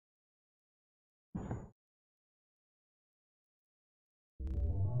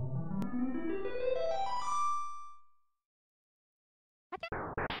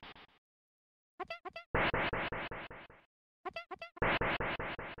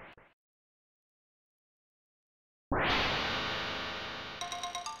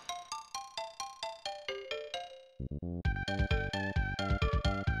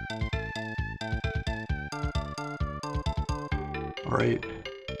Sprite.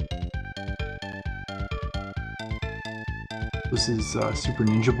 This is Super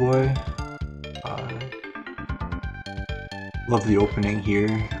Ninja Boy. Love the opening here.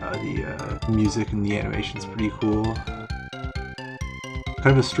 The music and the animation is pretty cool. Kind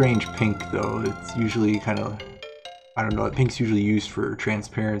of a strange pink though. It's usually kind of, I don't know, pink's usually used for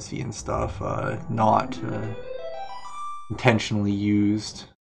transparency and stuff, not intentionally used.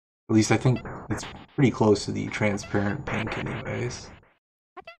 At least I think it's pretty close to the transparent pink anyways.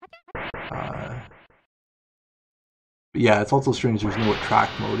 But yeah, it's also strange there's no track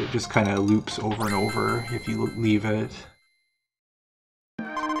mode. It just kind of loops over and over if you leave it.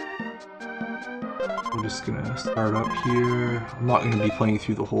 We're just gonna start up here. I'm not gonna be playing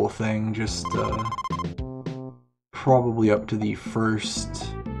through the whole thing, just probably up to the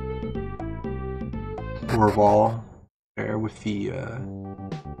first Orval there with the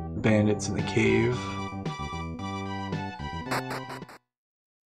bandits in the cave.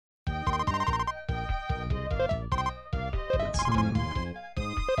 Some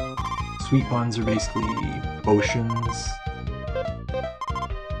sweet buns are basically potions.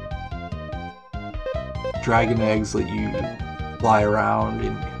 Dragon eggs let you fly around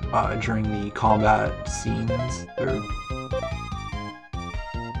during the combat scenes. They're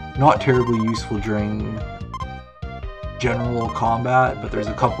not terribly useful during general combat, but there's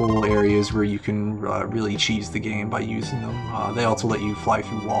a couple areas where you can really cheese the game by using them. They also let you fly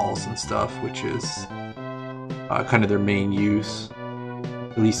through walls and stuff, which is kind of their main use.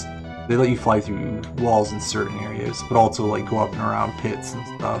 At least they let you fly through walls in certain areas, but also like go up and around pits and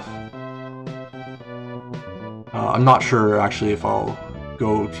stuff. I'm not sure actually if I'll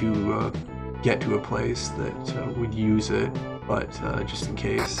go to get to a place that would use it, but just in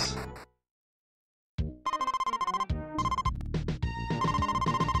case.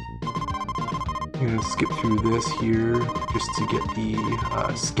 I'm gonna skip through this here just to get the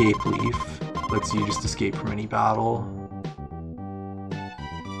escape leaf. Lets you just escape from any battle.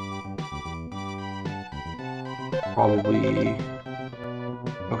 Probably...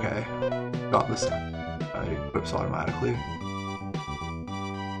 okay, got this. It equips automatically.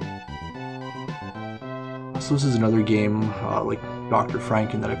 So this is another game like Dr.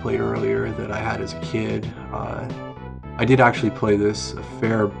 Franken that I played earlier that I had as a kid. I did actually play this a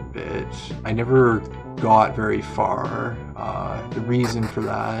fair bit. I never got very far. The reason for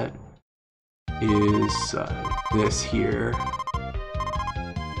that is this here.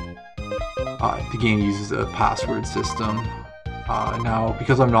 The game uses a password system. Now,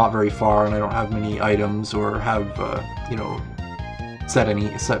 because I'm not very far and I don't have many items or have, you know, set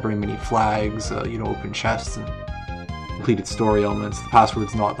very many flags, you know, open chests and completed story elements, the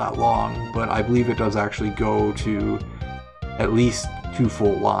password's not that long, but I believe it does actually go to at least 2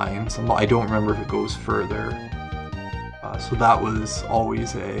 full lines. I don't remember if it goes further. So that was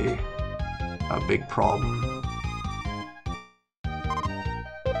always a big problem.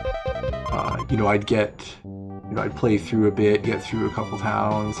 You know, I'd play through a bit, get through a couple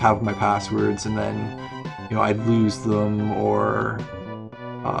towns, have my passwords, and then, you know, I'd lose them, or,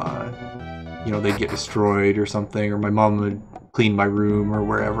 you know, they'd get destroyed or something, or my mom would clean my room or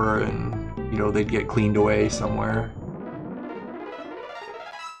wherever, and, you know, they'd get cleaned away somewhere.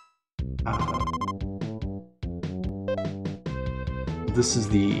 This is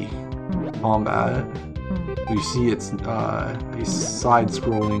the combat. You see it's a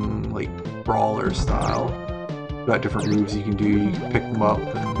side-scrolling, like, brawler style. Got different moves you can do. You can pick them up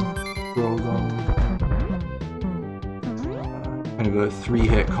and throw them. Kind of a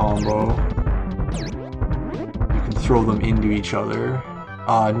 3-hit combo. You can throw them into each other.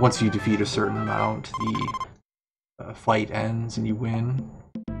 And once you defeat a certain amount, the fight ends and you win.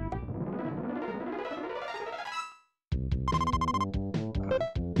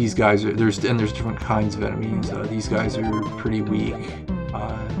 These guys are there's different kinds of enemies. These guys are pretty weak.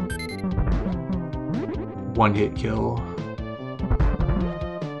 One-hit kill.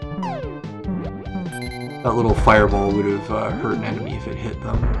 That little fireball would have hurt an enemy if it hit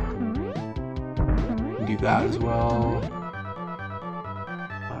them. You can do that as well.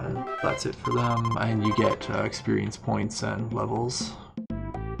 That's it for them, and you get experience points and levels.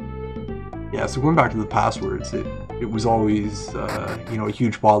 Yeah, so going back to the passwords, it was always you know, a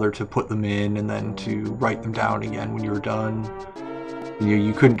huge bother to put them in and then to write them down again when you were done.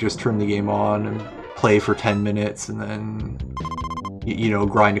 You couldn't just turn the game on and play for 10 minutes and then, you know,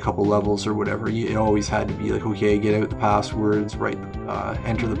 grind a couple levels or whatever. It always had to be like, okay, get out the passwords,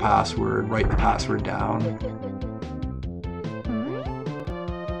 enter the password, write the password down.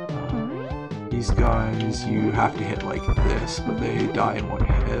 These guys, you have to hit like this, but they die in one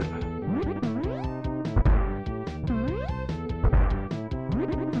hit.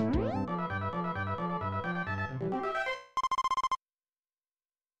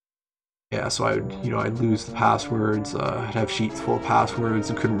 Yeah, so I'd lose the passwords. I'd have sheets full of passwords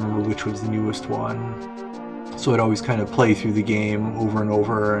and couldn't remember which was the newest one. So I'd always kind of play through the game over and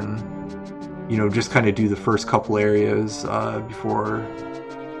over, and just kind of do the first couple areas before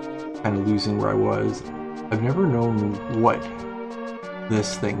kind of losing where I was. I've never known what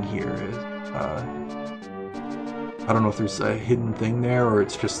this thing here is. I don't know if there's a hidden thing there, or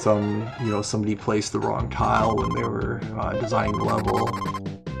it's just somebody placed the wrong tile when they were designing the level.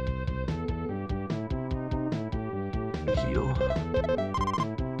 Heal.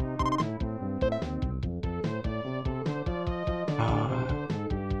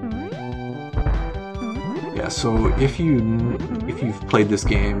 Yeah, so if you've played this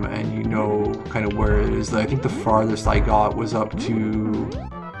game and you know kind of where it is, I think the farthest I got was up to,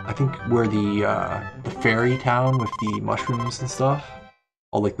 I think, where the fairy town with the mushrooms and stuff,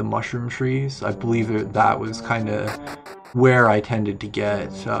 all like the mushroom trees. I believe that was kind of where I tended to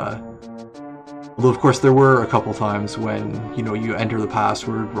get. Although of course there were a couple times when you enter the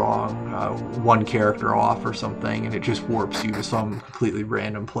password wrong, one character off or something, and it just warps you to some completely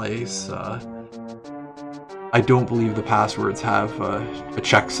random place. I don't believe the passwords have a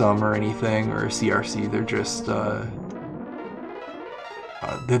checksum or anything, or a CRC. They're just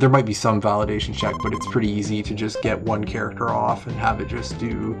there might be some validation check, but it's pretty easy to just get one character off and have it just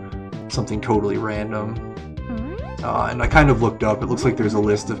do something totally random. And I kind of looked up. It looks like there's a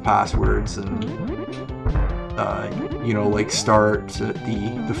list of passwords, and like start at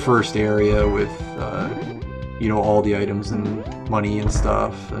the first area with all the items and money and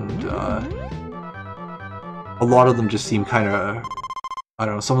stuff, and a lot of them just seem kind of, I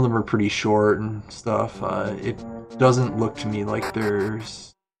don't know, some of them are pretty short and stuff. It doesn't look to me like there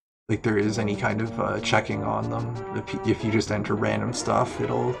is any kind of checking on them. If you just enter random stuff,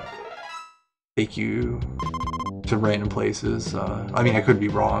 it'll take you to random places. I mean, I could be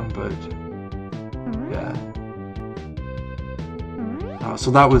wrong, but yeah. So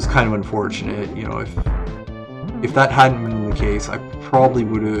that was kind of unfortunate. If that hadn't been the case, I probably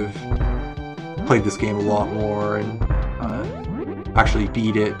would have played this game a lot more and actually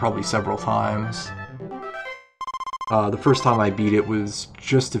beat it probably several times. The first time I beat it was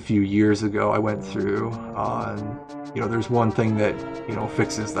just a few years ago. I went through, and there's one thing that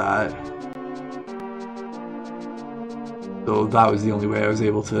fixes that. So that was the only way I was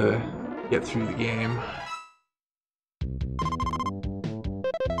able to get through the game.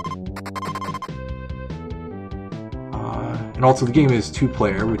 And also the game is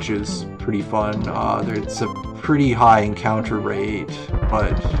 2-player, which is pretty fun. It's a pretty high encounter rate,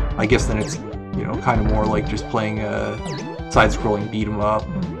 but I guess then it's kind of more like just playing a side-scrolling beat-em-up.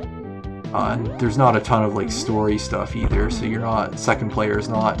 And there's not a ton of like story stuff either, so second player is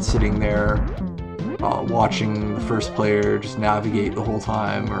not sitting there watching the first player just navigate the whole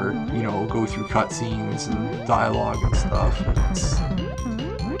time, or go through cutscenes and dialogue and stuff.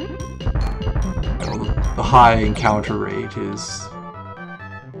 The high encounter rate is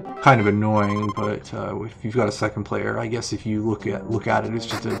kind of annoying, but if you've got a second player, I guess if you look at it as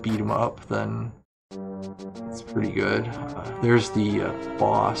just a beat 'em up, then it's pretty good. There's the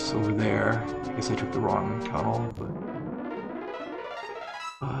boss over there. I guess I took the wrong tunnel, but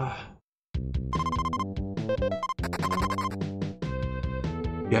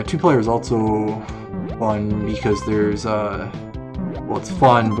yeah, 2-player is also fun because there's well, it's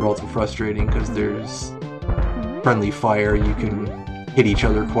fun, but also frustrating because there's friendly fire. You can hit each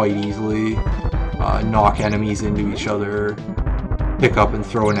other quite easily, knock enemies into each other, pick up and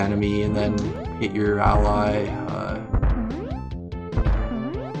throw an enemy, and then hit your ally.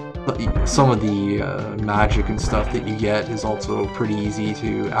 Some of the magic and stuff that you get is also pretty easy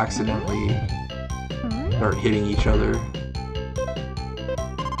to accidentally start hitting each other.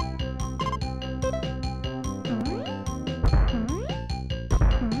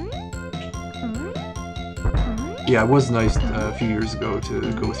 Yeah, it was nice a few years ago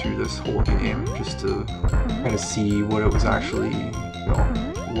to go through this whole game, just to kind of see what it was actually,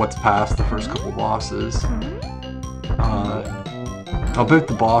 what's past the first couple bosses. About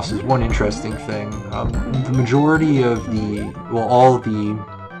the bosses, one interesting thing, the majority of all of the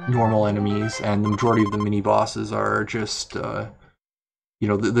normal enemies and the majority of the mini-bosses are just,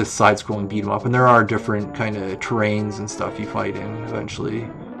 this side-scrolling beat-em-up, and there are different kind of terrains and stuff you fight in eventually.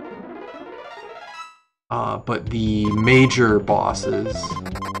 But the major bosses,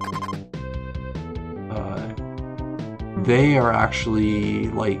 they are actually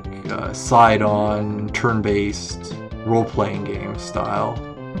like side-on, turn-based role-playing game style,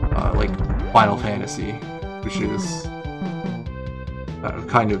 like Final Fantasy, which is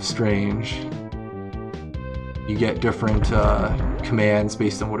kind of strange. you get different commands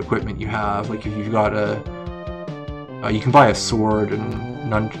based on what equipment you have. Like if you've got a, you can buy a sword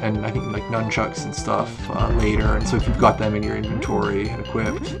and I think like nunchucks and stuff later. And so if you've got them in your inventory and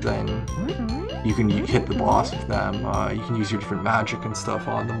equipped, then you can hit the boss with them. You can use your different magic and stuff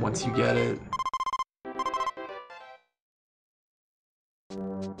on them once you get it.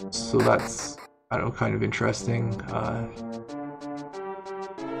 So that's, I don't know, kind of interesting.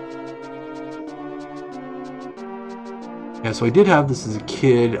 Yeah, so I did have this as a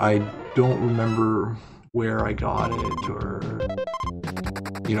kid. I don't remember where I got it, or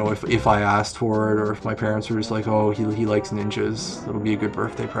you know, if I asked for it, or if my parents were just like, oh, he likes ninjas, that'll be a good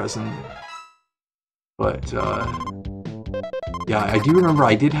birthday present. But yeah, I do remember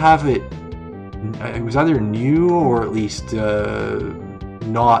I did have it. It was either new or at least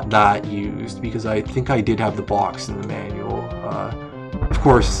not that used, because I think I did have the box in the manual. Of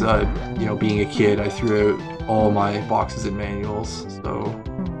course, you know, being a kid, I threw out all my boxes and manuals, so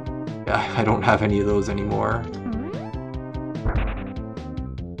yeah, I don't have any of those anymore.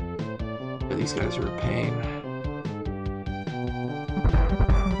 Yeah, these guys are a pain.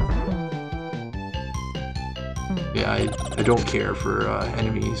 Yeah, I don't care for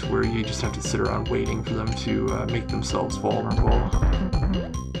enemies where you just have to sit around waiting for them to make themselves vulnerable.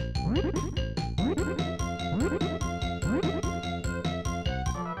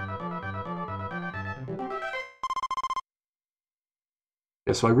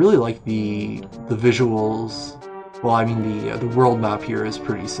 Yeah, so I really like the visuals. Well, I mean the world map here is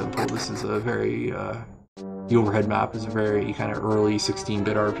pretty simple. This is a very the overhead map is a very kind of early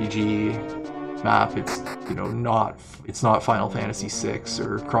 16-bit RPG map. It's, you know, it's not Final Fantasy VI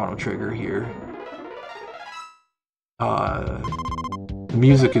or Chrono Trigger here. The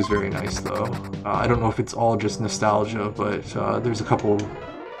music is very nice though. I don't know if it's all just nostalgia, but there's a couple,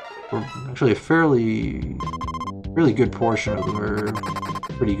 or actually a really good portion of them are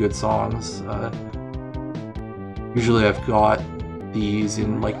pretty good songs. Usually I've got these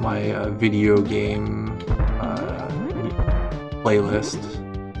in like my video game playlist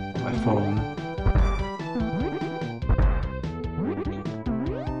on my phone.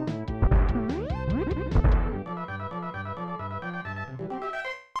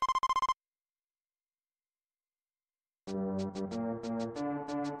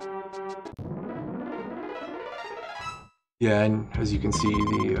 Yeah, and as you can see,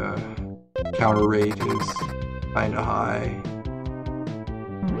 the counter rate is kinda high.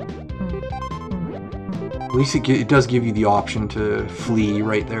 At least it does give you the option to flee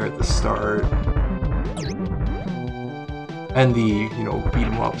right there at the start. And the, you know, beat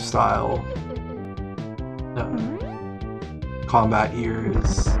 'em up style combat here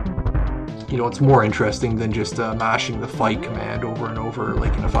is, you know, it's more interesting than just mashing the fight command over and over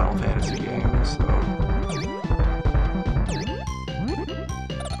like in a Final Fantasy game, so.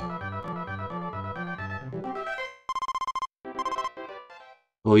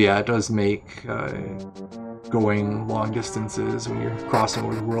 Well, yeah, it does make going long distances when you're crossing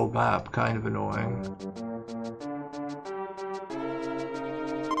over the world map kind of annoying.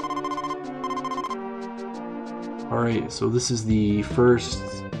 Alright, so this is the first,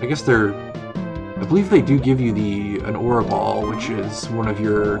 I guess I believe they do give you an aura ball, which is one of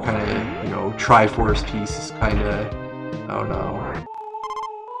your kind of, you know, Triforce pieces, kind of, oh no.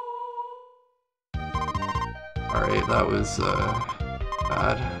 Alright, that was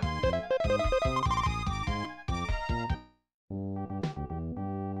bad.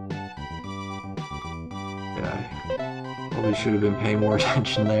 Yeah, probably should have been paying more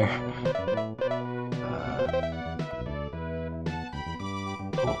attention there.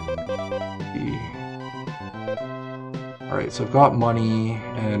 Alright, so I've got money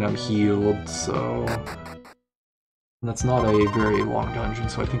and I'm healed, so that's not a very long dungeon,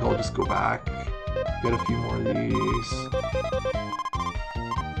 so I think I'll just go back, get a few more of these.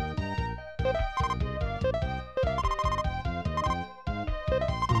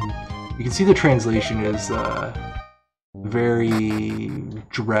 You can see the translation is very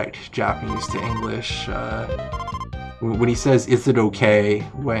direct Japanese to English. When he says, "Is it okay?"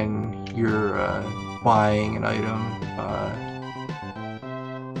 when you're buying an item,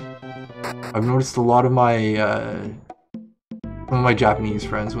 I've noticed a lot of my Japanese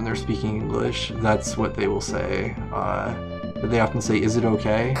friends, when they're speaking English, that's what they will say. They often say, "Is it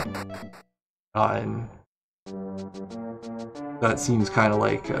okay?" And that seems kind of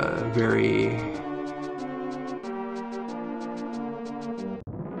like very...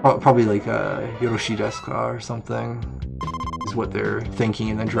 Probably like Yoroshi desu ka or something is what they're thinking,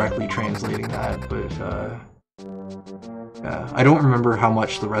 and then directly translating that, but Yeah, I don't remember how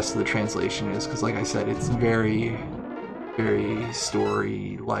much the rest of the translation is, because like I said, it's very, very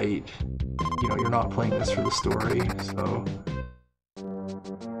story light. You know, you're not playing this for the story, so...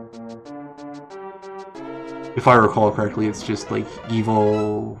 If I recall correctly, it's just like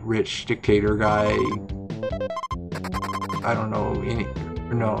evil, rich dictator guy. I don't know,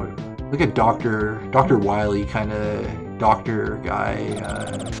 no, like a Dr. Wily kind of doctor guy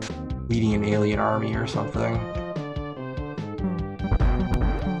leading an alien army or something.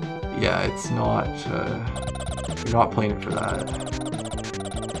 Yeah, it's not, you're not playing it for that.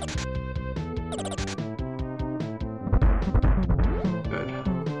 Good.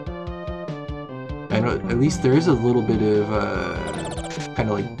 I know, at least there is a little bit of, kind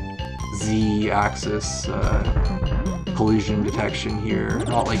of like Z-axis, collision detection here.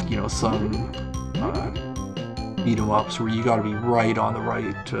 Not like, you know, some, beat-em-ups where you gotta be right on the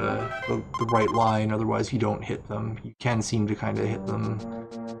right line, otherwise you don't hit them. You can seem to kind of hit them.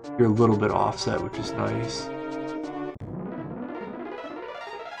 You're a little bit offset, which is nice.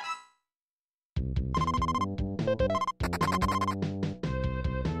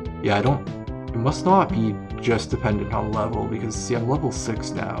 Yeah, it must not be just dependent on level, because see, I'm level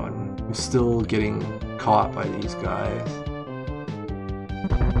 6 now, and I'm still getting caught by these guys.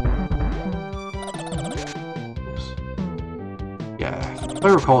 Yeah, if I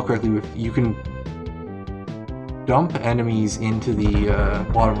recall correctly, you can dump enemies into the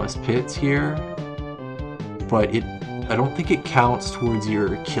bottomless pits here, but I don't think it counts towards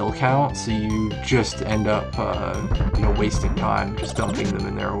your kill count, so you just end up, you know, wasting time just dumping them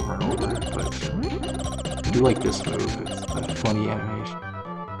in there over and over. But I do like this move; it's a funny animation.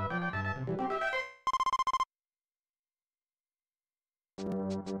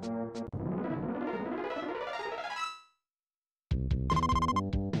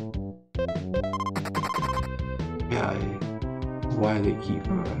 Yeah, why they keep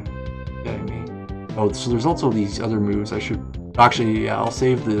getting me. Oh, so there's also these other moves I should... Actually, yeah, I'll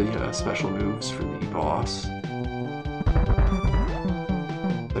save the special moves for the boss.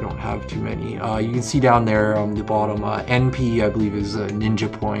 I don't have too many. You can see down there on the bottom, NP, I believe, is ninja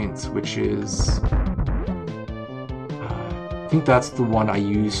points, which is... I think that's the one I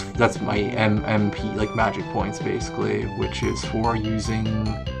use. That's my MP, like magic points, basically, which is for using...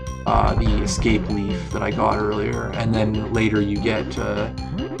 the escape leaf that I got earlier, and then later you get,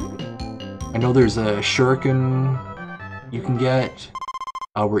 I know there's a shuriken you can get,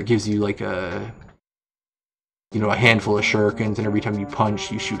 where it gives you like a, you know, a handful of shurikens, and every time you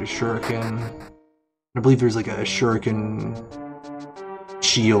punch, you shoot a shuriken. I believe there's like a shuriken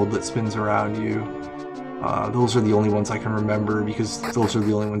shield that spins around you. Those are the only ones I can remember, because those are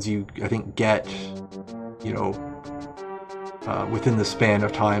the only ones you, I think, get, you know, within the span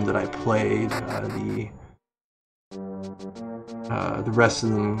of time that I played. The rest of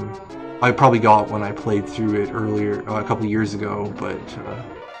them I probably got when I played through it earlier, a couple years ago, but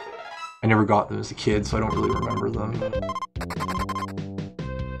I never got them as a kid, so I don't really remember them.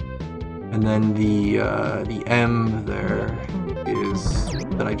 And then the M there is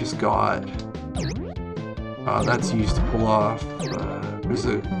that I just got. That's used to pull off. There's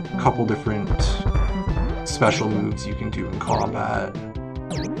a couple different special moves you can do in combat,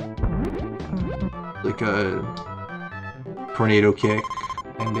 like a tornado kick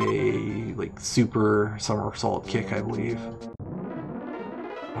and a like super somersault kick, I believe.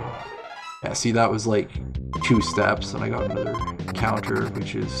 Yeah, see, that was like 2 steps, and I got another counter,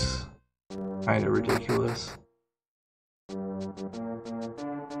 which is kind of ridiculous.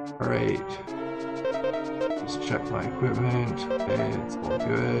 All right, just check my equipment. Okay, it's all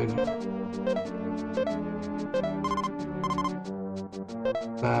good.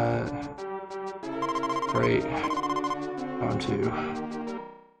 That. Right. Down 2.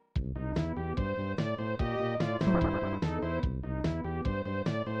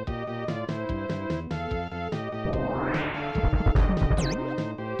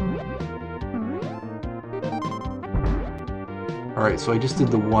 Alright, so I just did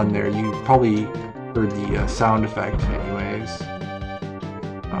the 1 there. You probably heard the sound effect anyways.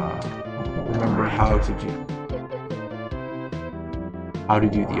 Remember how to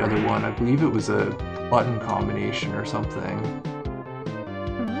do the other one. I believe it was a button combination or something.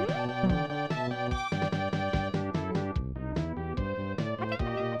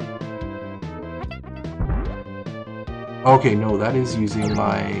 Okay, no, that is using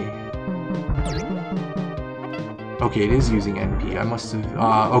my... Okay, it is using NP. I must have...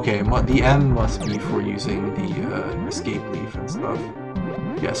 okay, the M must be for using the escape leaf and stuff.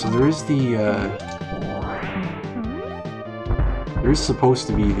 Yeah, so there is the... there's supposed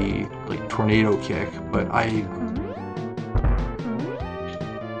to be the, like, tornado kick, but I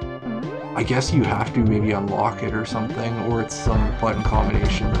I guess you have to maybe unlock it or something, or it's some button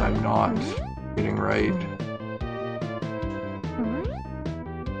combination that I'm not getting right.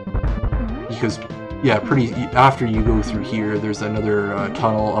 Because, yeah, after you go through here, there's another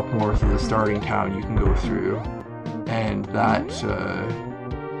tunnel up north of the starting town you can go through, and that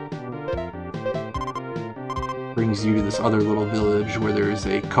brings you to this other little village where there's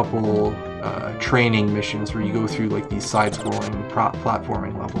a couple training missions where you go through like these side-scrolling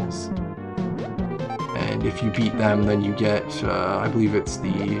platforming levels. And if you beat them, then you get, I believe it's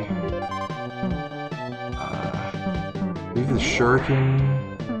the shuriken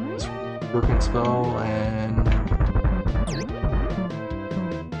spell, and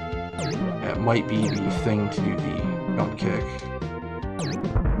it might be the thing to do the jump kick.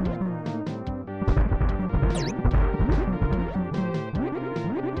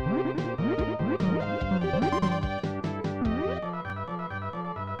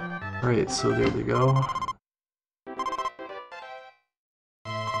 Right, so there we go.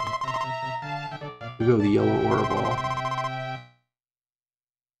 We go the yellow aura ball.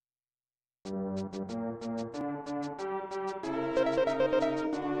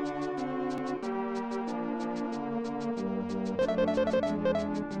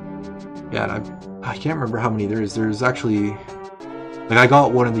 Yeah, and I can't remember how many there is. There's actually, like, I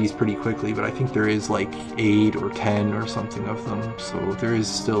got one of these pretty quickly, but I think there is like 8 or 10 or something of them, so there is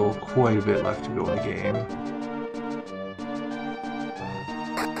still quite a bit left to go in the game.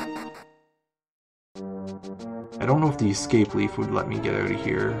 I don't know if the escape leaf would let me get out of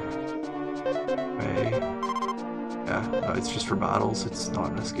here. Okay. Yeah, no, it's just for battles, it's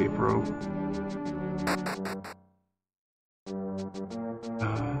not an escape rope.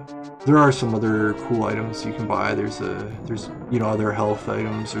 There are some other cool items you can buy. There's you know, other health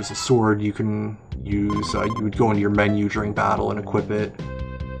items. There's a sword you can use. You would go into your menu during battle and equip it.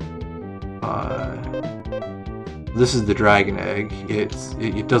 This is the dragon egg.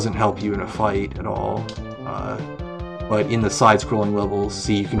 It doesn't help you in a fight at all. But in the side-scrolling levels,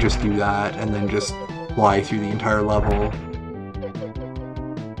 see, you can just do that and then just fly through the entire level.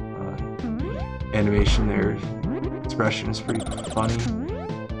 Animation there, expression is pretty funny.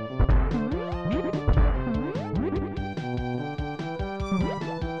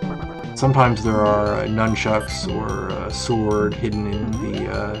 Sometimes there are nunchucks or a sword hidden in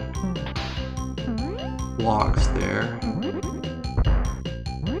the blocks there.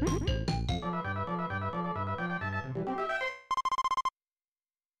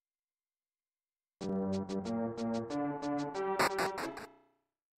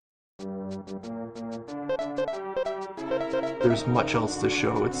 There's much else to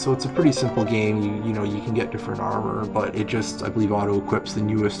show. So it's a pretty simple game. You know, you can get different armor, but it just, I believe, auto-equips the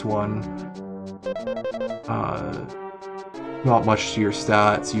newest one. Not much to your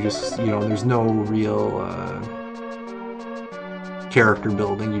stats. You just, you know, there's no real character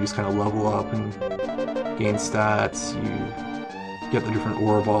building. You just kind of level up and gain stats. You get the different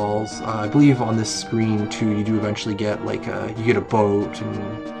ore balls. I believe on this screen too, you do eventually get like you get a boat,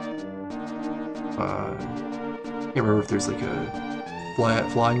 and I can't remember if there's like a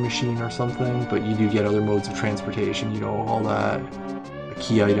flying machine or something, but you do get other modes of transportation, you know, all that,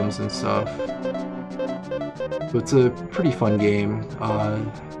 key items and stuff. So it's a pretty fun game.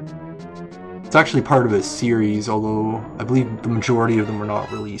 It's actually part of a series, although I believe the majority of them were not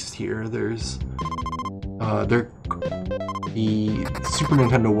released here. There's the Super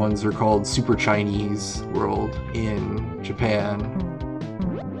Nintendo ones are called Super Chinese World in Japan.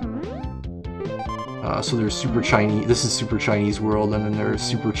 So there's Super Chinese, this is Super Chinese World, and then there's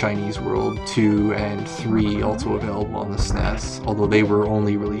Super Chinese World 2 and 3 also available on the SNES, although they were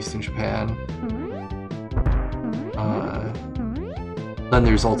only released in Japan. Then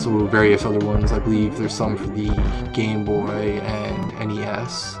there's also various other ones. I believe there's some for the Game Boy and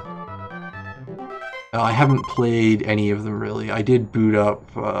NES. I haven't played any of them really. I did boot up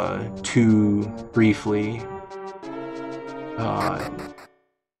 2 briefly.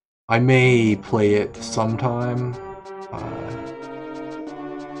 I may play it sometime.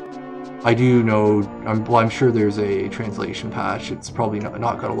 I do know, I'm sure there's a translation patch. It's probably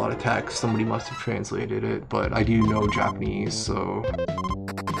not got a lot of text. Somebody must have translated it, but I do know Japanese, so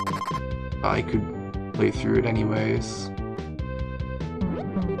I could play through it anyways.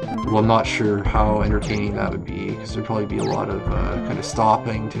 Well, I'm not sure how entertaining that would be, because there'd probably be a lot of kind of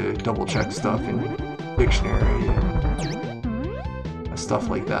stopping to double check stuff in dictionary and stuff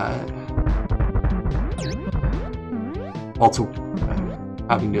like that. Also,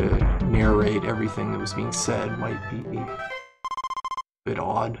 having to narrate everything that was being said might be a bit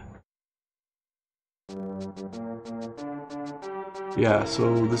odd. Yeah,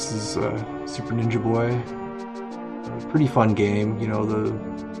 so this is Super Ninja Boy. Pretty fun game, you know, the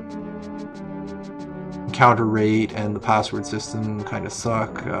counter rate and the password system kind of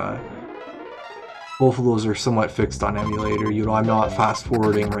suck. Both of those are somewhat fixed on emulator. You know, I'm not fast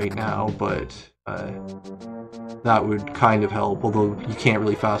forwarding right now, but that would kind of help, although you can't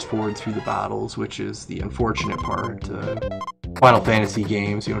really fast forward through the battles, which is the unfortunate part. Final Fantasy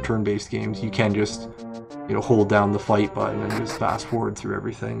games, you know, turn-based games, you can just, you know, hold down the fight button and just fast forward through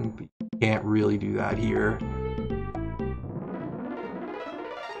everything, but you can't really do that here.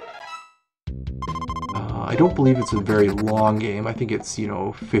 I don't believe it's a very long game. I think it's, you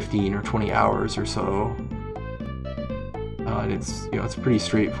know, 15 or 20 hours or so. And it's, you know, it's pretty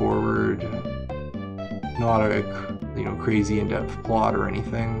straightforward. Not a, you know, crazy in-depth plot or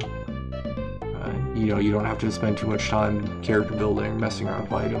anything. You know, you don't have to spend too much time character building, messing around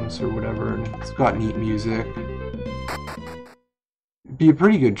with items or whatever. And it's got neat music. It'd be a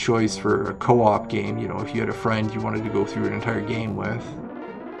pretty good choice for a co-op game, you know, if you had a friend you wanted to go through an entire game with.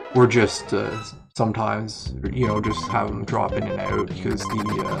 Or just sometimes, you know, just have them drop in and out, because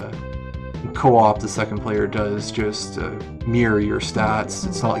the co-op, the second player does just mirror your stats.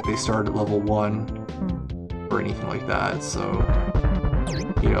 It's not like they start at level 1 or anything like that, so,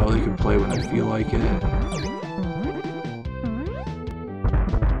 you know, they can play when they feel like it.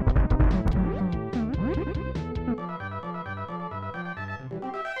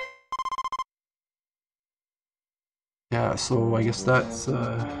 Yeah, so I guess that's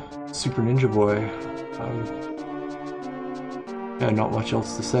Super Ninja Boy. Yeah, not much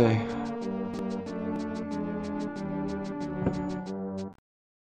else to say.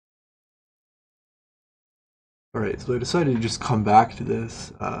 Alright, so I decided to just come back to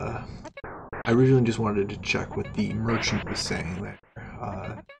this. I originally just wanted to check what the merchant was saying there.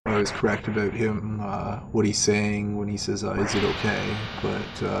 I was correct about him, what he's saying when he says, is it okay?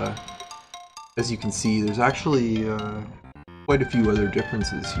 But as you can see, there's actually quite a few other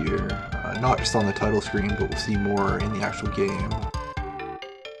differences here. Not just on the title screen, but we'll see more in the actual game.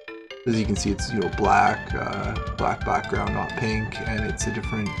 As you can see, it's, you know, black background, not pink, and it's a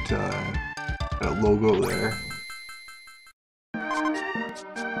different logo there.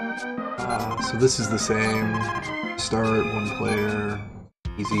 So this is the same. Start, one player,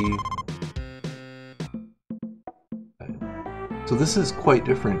 easy. So this is quite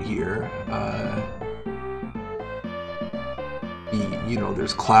different here. You know,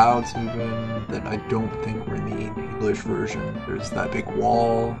 there's clouds moving that I don't think were in the English version. There's that big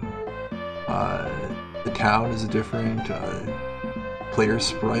wall. The town is different. Player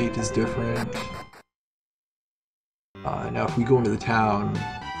sprite is different. Now if we go into the town,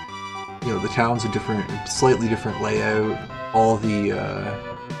 you know, the town's a different, slightly different layout. All the,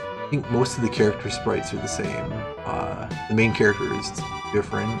 I think most of the character sprites are the same. The main character is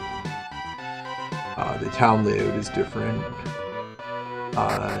different. The town layout is different.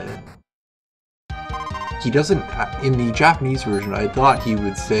 He doesn't, in the Japanese version, I thought he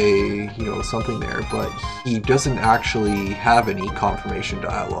would say, you know, something there, but he doesn't actually have any confirmation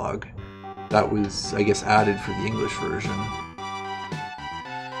dialogue. That was, I guess, added for the English version.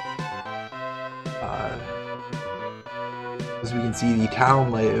 As we can see, the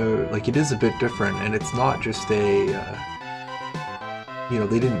town layout, like, it is a bit different, and it's not just a, you know,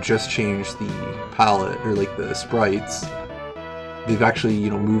 they didn't just change the palette, or like the sprites. They've actually,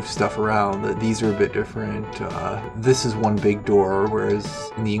 you know, moved stuff around. These are a bit different. This is one big door,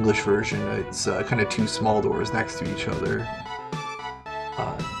 whereas in the English version, it's kind of two small doors next to each other.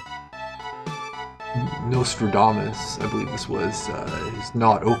 Nostradamus, I believe this was, is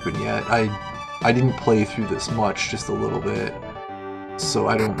not open yet. I didn't play through this much, just a little bit, so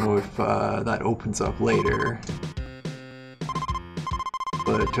I don't know if that opens up later.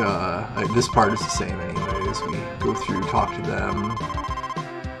 But this part is the same anyways. We go through, talk to them.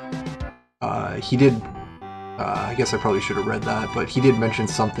 He did, I guess I probably should have read that, but he did mention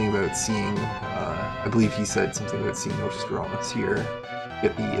something about seeing, I believe he said something about seeing Nostradamus here,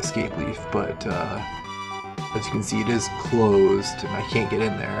 get the escape leaf, but as you can see, it is closed and I can't get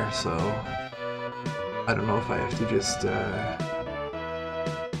in there, so I don't know if I have to just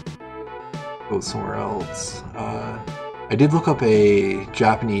go somewhere else. I did look up a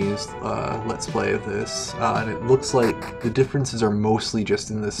Japanese Let's Play of this, and it looks like the differences are mostly just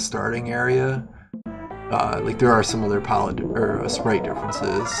in this starting area. Like, there are some other palette or sprite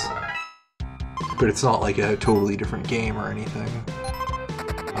differences, but it's not like a totally different game or anything.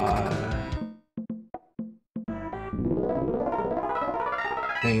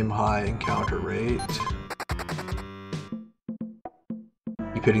 Aim high and counter rate.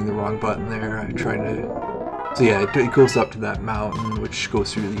 Keep hitting the wrong button there. I'm trying to So yeah, it goes up to that mountain, which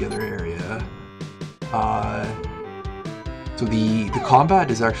goes through the other area. So the combat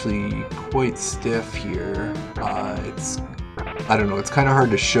is actually quite stiff here. I don't know, it's kind of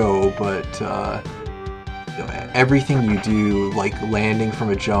hard to show, but you know, everything you do, like landing from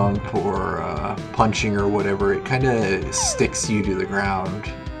a jump or punching or whatever, it kind of sticks you to the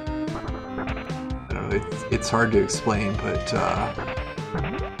ground. I don't know, it's hard to explain, but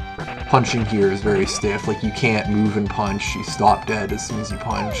punching here is very stiff. Like, you can't move and punch, you stop dead as soon as you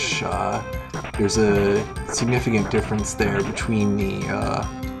punch. There's a significant difference there between the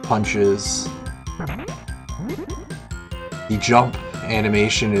punches. The jump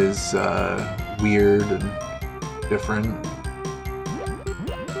animation is weird and different.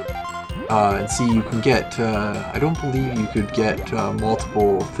 And see, you can get, I don't believe you could get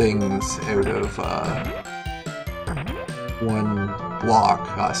multiple things out of one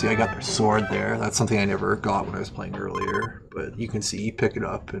block. See, I got their sword there. That's something I never got when I was playing earlier. But you can see, you pick it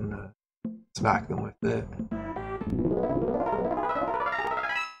up and smack them with it.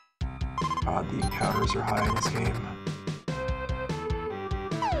 God, the encounters are high in this game.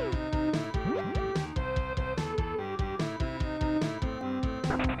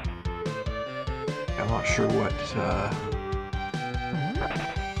 I'm not sure what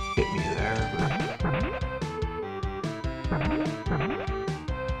hit me there, but...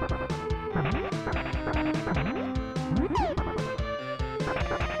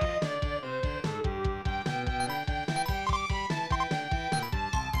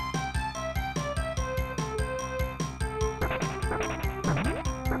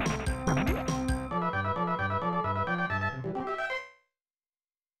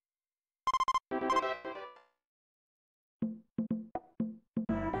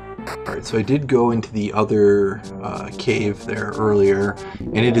 Alright, so I did go into the other cave there earlier,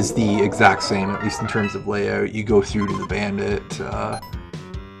 and it is the exact same, at least in terms of layout. You go through to the bandit,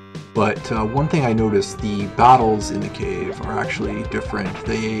 but one thing I noticed, the battles in the cave are actually different.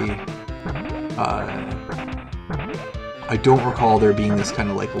 They, I don't recall there being this kind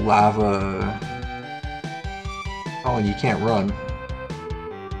of like lava... Oh, and you can't run.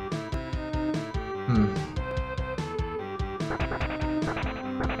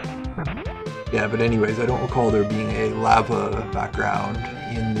 Yeah, but anyways, I don't recall there being a lava background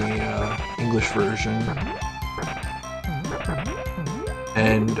in the English version.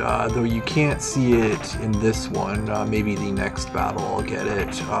 And though you can't see it in this one, maybe the next battle I'll get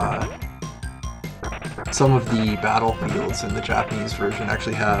it. Some of the battlefields in the Japanese version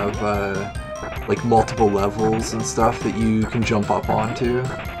actually have like multiple levels and stuff that you can jump up onto,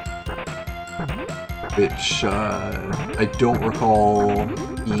 which I don't recall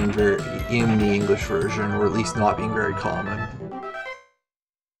being very in the English version, or at least not being very common.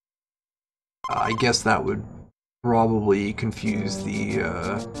 I guess that would probably confuse the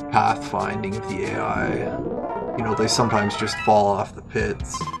pathfinding of the AI. You know, they sometimes just fall off the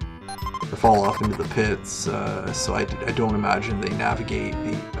pits, or fall off into the pits, so I don't imagine they navigate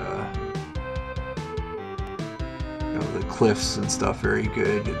the you know, the cliffs and stuff very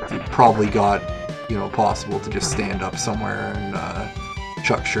good. It probably got, you know, possible to just stand up somewhere and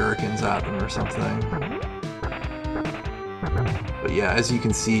chuck shurikens at them or something. But yeah, as you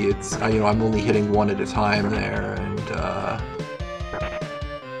can see, it's, you know, I'm only hitting one at a time there, and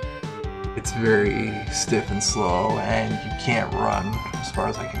it's very stiff and slow, and you can't run, as far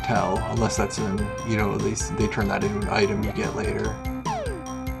as I can tell, unless that's in, you know, they turn that into an item you get later.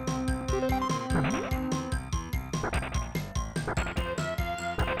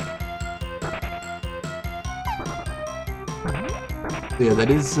 Yeah,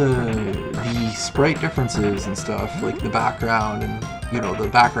 that is the sprite differences and stuff, like the background and, you know, the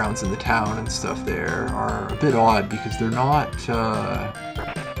backgrounds in the town and stuff there are a bit odd because they're not, well,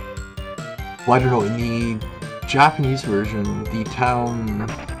 I don't know, in the Japanese version, the town,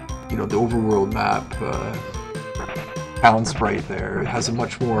 you know, the overworld map, town sprite there, it has a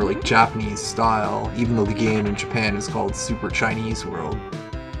much more, like, Japanese style, even though the game in Japan is called Super Chinese World.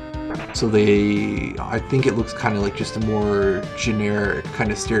 So I think it looks kind of like just a more generic, kind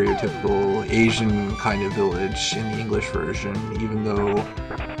of stereotypical Asian kind of village in the English version, even though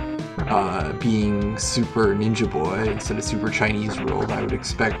being Super Ninja Boy instead of Super Chinese World, I would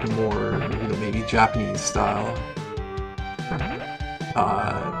expect a more, you know, maybe Japanese style.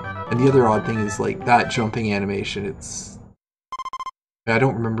 And the other odd thing is, like, that jumping animation, I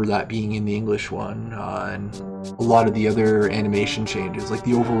don't remember that being in the English one, and a lot of the other animation changes, like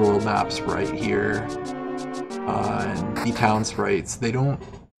the overworld map sprite here, and the town sprites, they don't,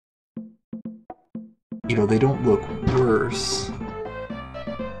 you know, they don't look worse.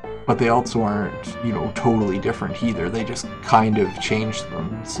 but they also aren't, you know, totally different either. They just kind of changed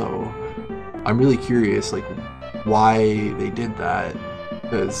them. So I'm really curious, like, why they did that,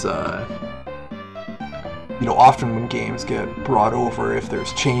 because you know, often when games get brought over, if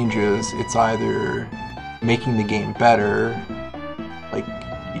there's changes, it's either making the game better, like,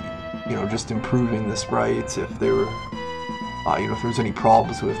 you know, just improving the sprites if they were, you know, if there's any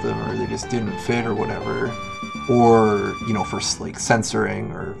problems with them or they just didn't fit or whatever, or, you know, for like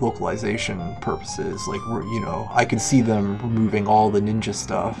censoring or localization purposes. Like, you know, I could see them removing all the ninja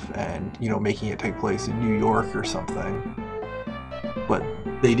stuff and, you know, making it take place in New York or something, but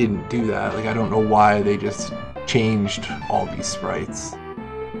they didn't do that. Like, I don't know why they just changed all these sprites.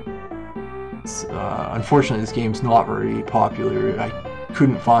 Unfortunately, this game's not very popular. I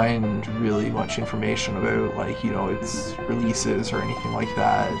couldn't find really much information about, like, you know, its releases or anything like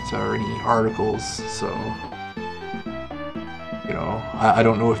that, or any articles, so, you know, I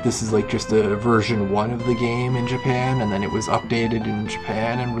don't know if this is like just a version 1 of the game in Japan, and then it was updated in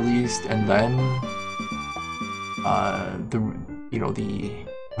Japan and released, and then you know, the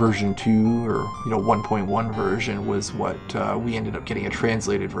version 2 or, you know, 1.1 version was what we ended up getting a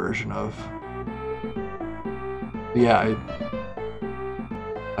translated version of. Yeah,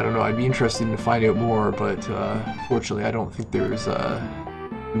 I don't know, I'd be interested to find out more, but fortunately I don't think there's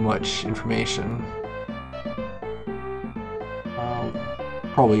much information. I'll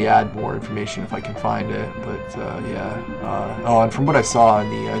probably add more information if I can find it, but yeah. Oh, and from what I saw in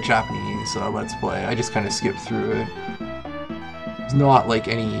the Japanese Let's Play, I just kind of skipped through it. There's not like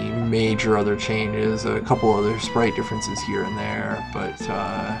any major other changes, a couple other sprite differences here and there, but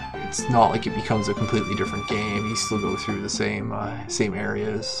it's not like it becomes a completely different game. You still go through the same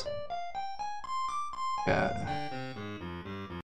areas. Yeah.